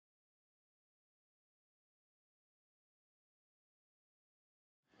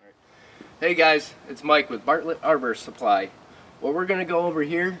Hey guys, it's Mike with Bartlett Arbor Supply. What we're going to go over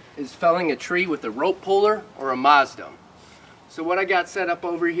here is felling a tree with a rope puller or a MAASDAM. So what I got set up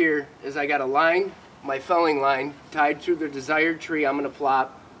over here is I got a line, my felling line, tied to the desired tree I'm going to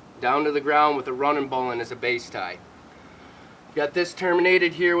flop down to the ground with a running bowline as a base tie. Got this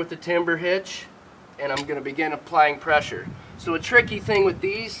terminated here with the timber hitch, and I'm going to begin applying pressure. So a tricky thing with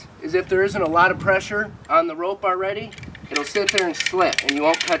these is if there isn't a lot of pressure on the rope already, it'll sit there and slip and you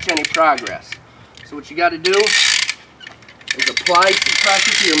won't catch any progress. So what you got to do is apply some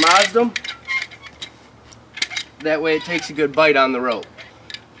pressure to your MAASDAM. That way it takes a good bite on the rope.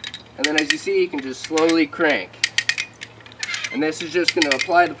 And then as you see, you can just slowly crank. And this is just going to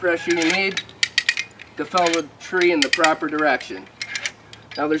apply the pressure you need to fell the tree in the proper direction.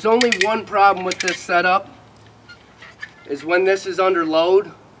 Now there's only one problem with this setup, is when this is under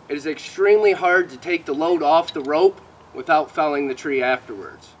load, it is extremely hard to take the load off the rope without felling the tree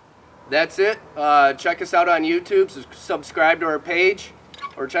afterwards. That's it. Check us out on YouTube, subscribe to our page,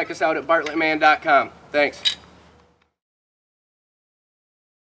 or check us out at bartlettman.com. Thanks.